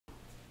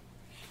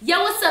Yo,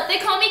 what's up? They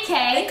call me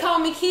K. They call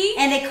me Key.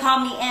 And they call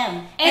me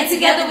M. And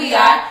together we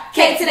are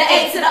K to the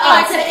A to the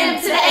R to the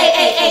M to the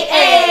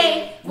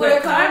A. We're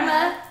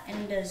Karma.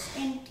 And does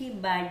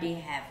anybody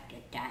have the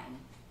time?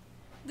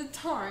 The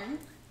time.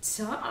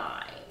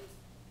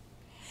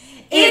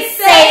 It's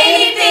Say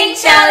Anything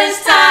Challenge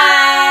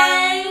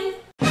time.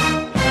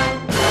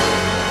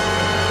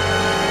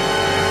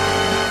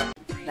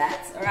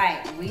 That's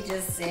right. We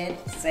just said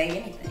say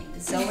anything.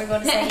 So we're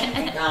going to say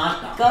anything.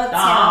 Go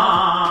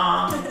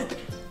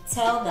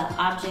tell the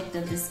object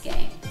of this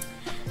game.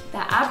 The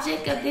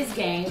object of this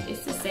game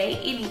is to say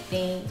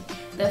anything.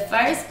 The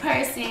first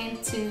person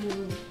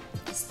to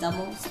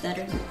Stumble,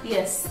 stutter.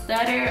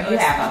 stutter You or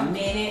have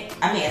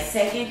a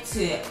second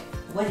to,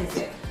 what is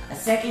it? A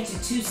second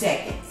to 2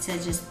 seconds To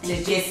just to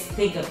think. just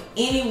think of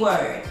any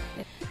word.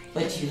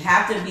 But you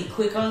have to be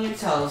quick on your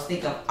toes,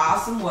 think of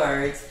awesome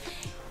words,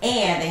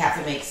 and they have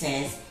to make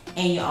sense.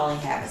 And you only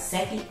have a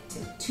second to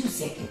 2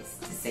 seconds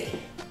to say it.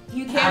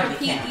 You can't I'll be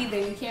repeat counting. either.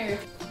 You can't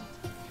repeat.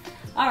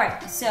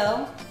 Alright,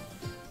 so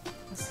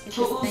let's get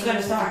Who's this thing gonna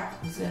moving. start?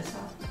 Who's gonna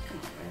start?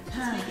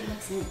 Just make it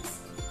make sense.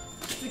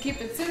 To keep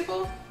it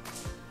simple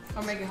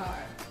or make it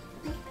hard?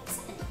 Make it make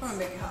sense. I'm gonna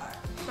make it hard.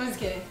 I'm just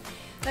kidding.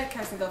 Let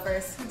Carson go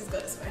first. We'll just go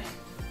this way.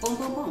 Boom,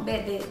 boom, boom.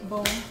 Bet that.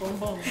 Boom, boom,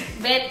 boom.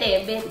 Bet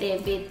that.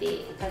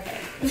 Okay.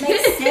 It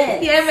makes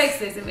sense. Yeah, it makes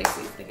sense. It makes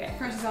sense. Okay.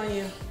 Pressure's on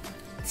you.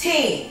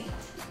 10,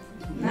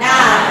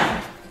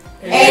 9,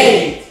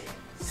 8,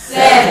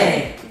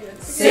 7,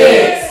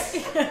 6,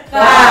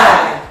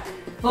 5,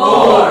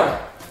 4,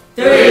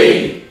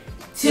 3,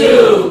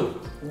 2,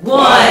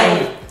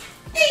 1.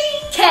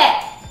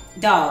 Cat,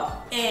 Dog.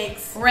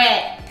 Eggs.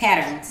 rat,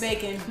 Patterns.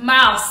 Bacon.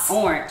 mouse,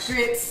 Orange.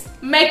 Grits.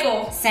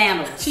 maple,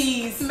 Sandals.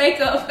 Cheese.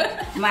 makeup,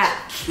 Mike.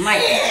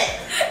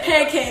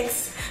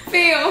 Pancakes.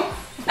 film,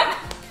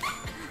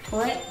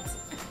 What?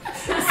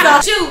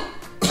 shoot,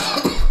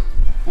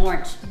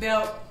 Orange.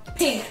 Belt.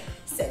 pink,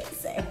 Said the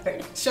same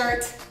word.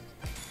 Shirt.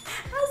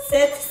 I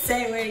said the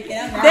same word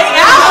again. I'm They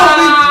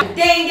wrong. out.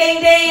 Ding,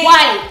 ding, ding.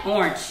 white,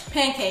 Orange.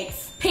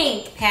 Pancakes.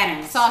 pink,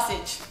 Patterns.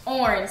 Sausage.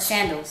 orange,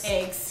 Sandals.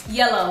 Eggs.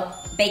 yellow,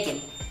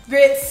 Bacon.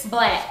 Grits.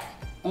 black,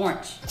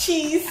 Orange.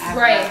 Cheese.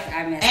 Gray.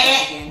 I messed up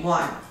And again.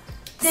 1.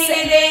 Ding,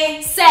 ding,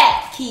 ding.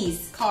 sack,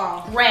 Keys.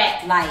 Carl.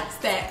 rat, Light.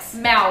 Stacks.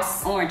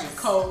 mouse, Oranges.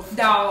 Cove.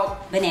 dog,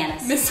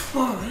 Bananas. Miss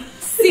One.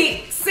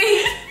 C,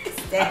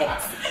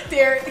 Stacks.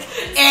 Derek.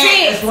 And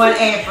it's 1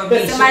 and for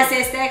me. Somebody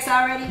said stacks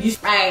already?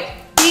 right,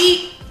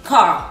 B,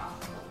 Carl.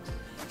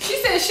 She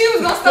said she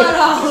was gonna start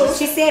off.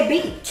 She said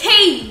B.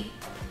 key,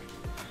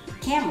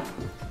 Camera.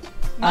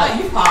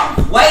 You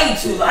paused way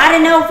too long. I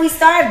didn't know if we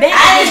started back.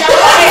 I didn't know.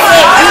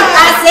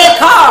 I said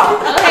Carl.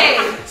 okay.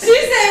 She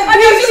said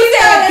B. She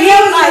said B.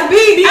 Like B.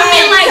 I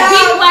mean like B,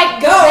 like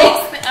Go.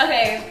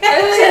 Okay.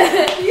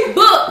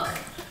 Book,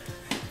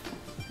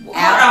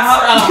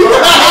 Hold on.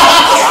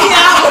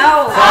 No.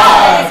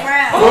 Next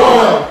round.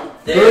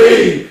 4,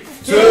 3,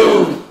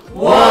 2,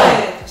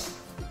 1.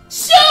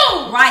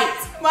 shoe, Right.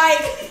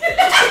 Mike.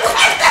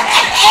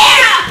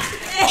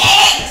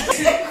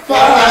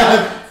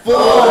 5,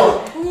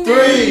 4,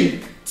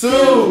 3,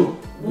 2,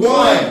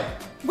 1.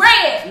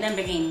 red,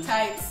 Lamborghini.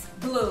 Tights.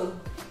 blue,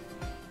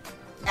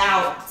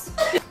 Out.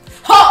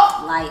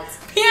 Hulk, Light.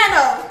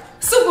 Piano.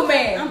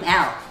 Superman. I'm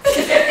out.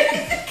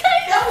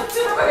 That was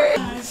 2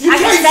 words. I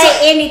can say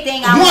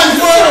anything I One want.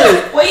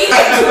 word. What you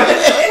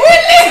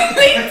We're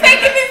literally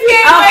taking this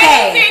game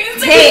Okay. way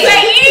serious. We can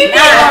say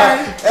anything.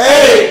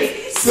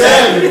 8,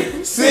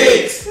 7,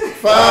 6,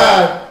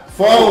 5,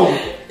 4,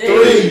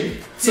 3,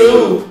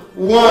 2,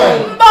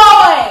 1.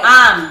 Boy,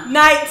 I'm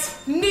Night.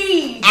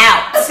 knee,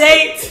 out.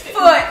 Date.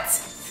 foot,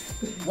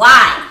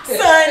 Why?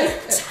 Sun.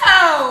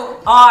 toe,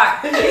 Are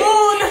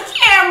moon,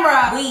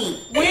 camera,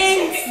 we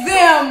wings,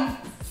 them,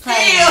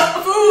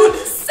 playing food,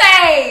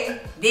 say,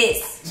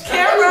 this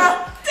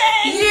Camera.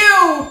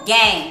 you,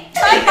 game?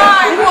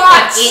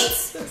 watch,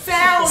 It's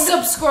Sound.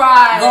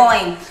 subscribe,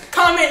 going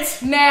Comment.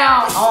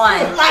 now,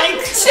 on. Like.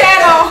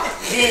 channel,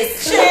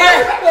 This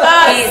Share.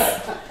 is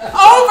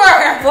over,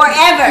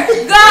 forever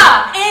the,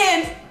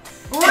 And.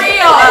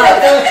 real,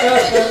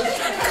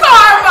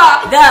 karma,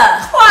 the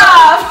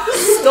club,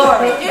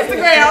 story.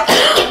 Instagram.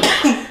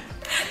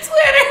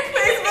 Twitter,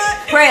 Facebook,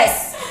 Press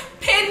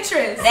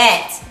Pinterest,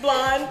 that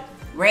Blonde.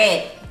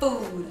 red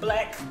food,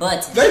 Black.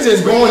 button. They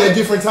just going at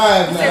different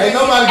times now. Ain't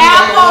nobody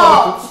getting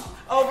Apple,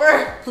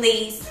 Over.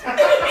 Please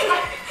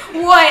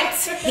what,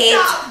 hit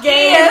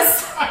is,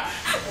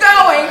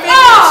 going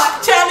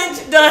on, Challenge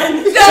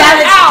done. done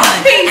Challenge out,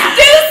 done. peace,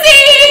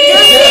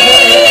 deuces,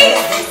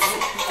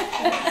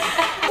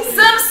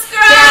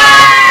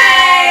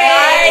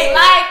 subscribe,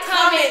 like,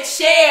 comment,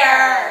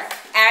 share.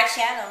 our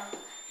channel.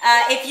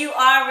 If you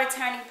are a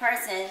returning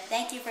person,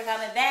 thank you for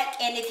coming back.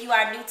 And if you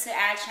are new to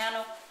our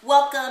channel,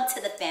 welcome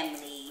to the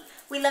family.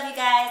 We love you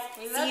guys.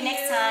 See you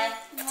next time.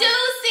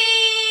 Deuces.